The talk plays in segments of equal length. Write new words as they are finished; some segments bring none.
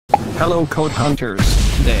Hello code hunters,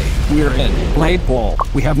 today we're in Blade Ball.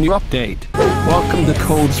 We have new update. Welcome to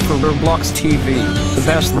Codes for Roblox TV, the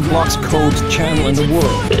best Roblox codes channel in the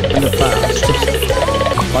world, and the fastest.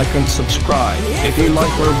 Like and subscribe if you like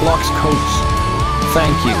Roblox codes.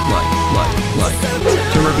 Thank you. Like.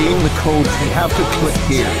 To redeem the codes you have to click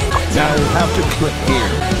here. Now you have to click here.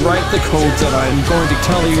 Write the codes that I am going to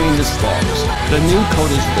tell you in this box. The new code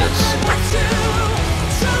is this.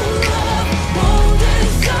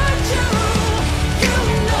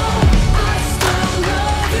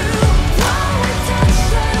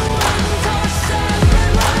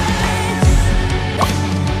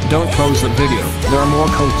 Don't close the video, there are more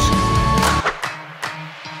codes.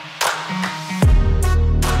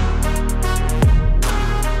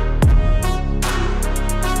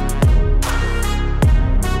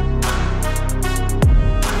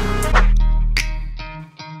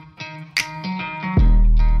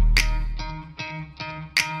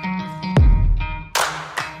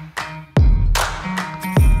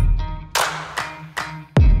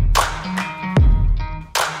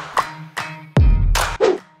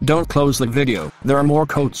 Don't close the video, there are more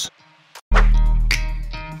codes.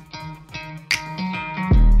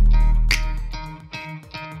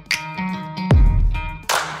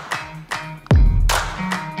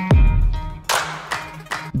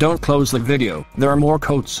 Don't close the video, there are more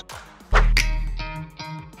codes.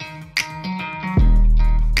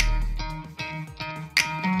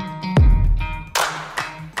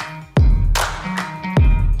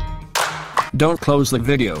 Don't close the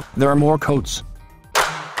video, there are more codes.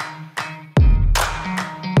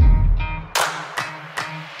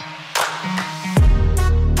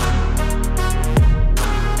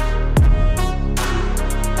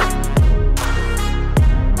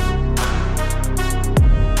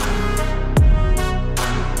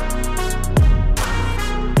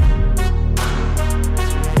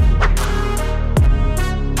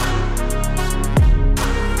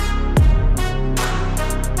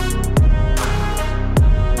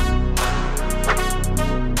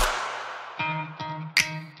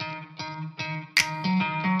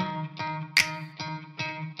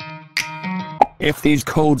 If these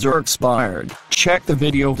codes are expired, check the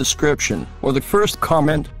video description or the first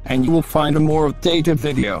comment and you will find a more updated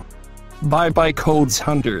video. Bye bye codes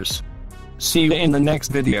hunters. See you in the next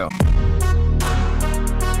video.